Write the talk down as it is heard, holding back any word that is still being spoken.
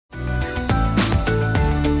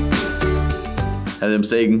have them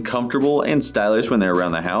staying comfortable and stylish when they're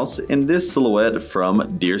around the house in this silhouette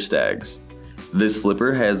from Deer Stags. This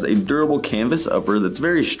slipper has a durable canvas upper that's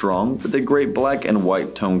very strong with a great black and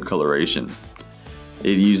white tone coloration.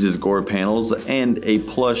 It uses gore panels and a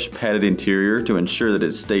plush padded interior to ensure that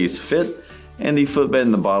it stays fit, and the footbed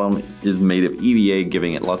in the bottom is made of EVA,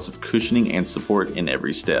 giving it lots of cushioning and support in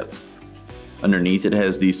every step. Underneath it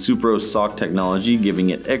has the S.U.P.R.O sock technology,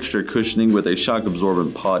 giving it extra cushioning with a shock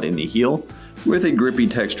absorbent pod in the heel with a grippy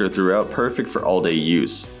texture throughout, perfect for all day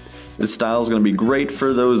use. This style is going to be great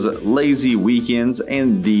for those lazy weekends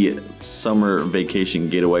and the summer vacation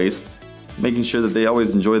getaways, making sure that they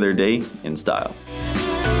always enjoy their day in style.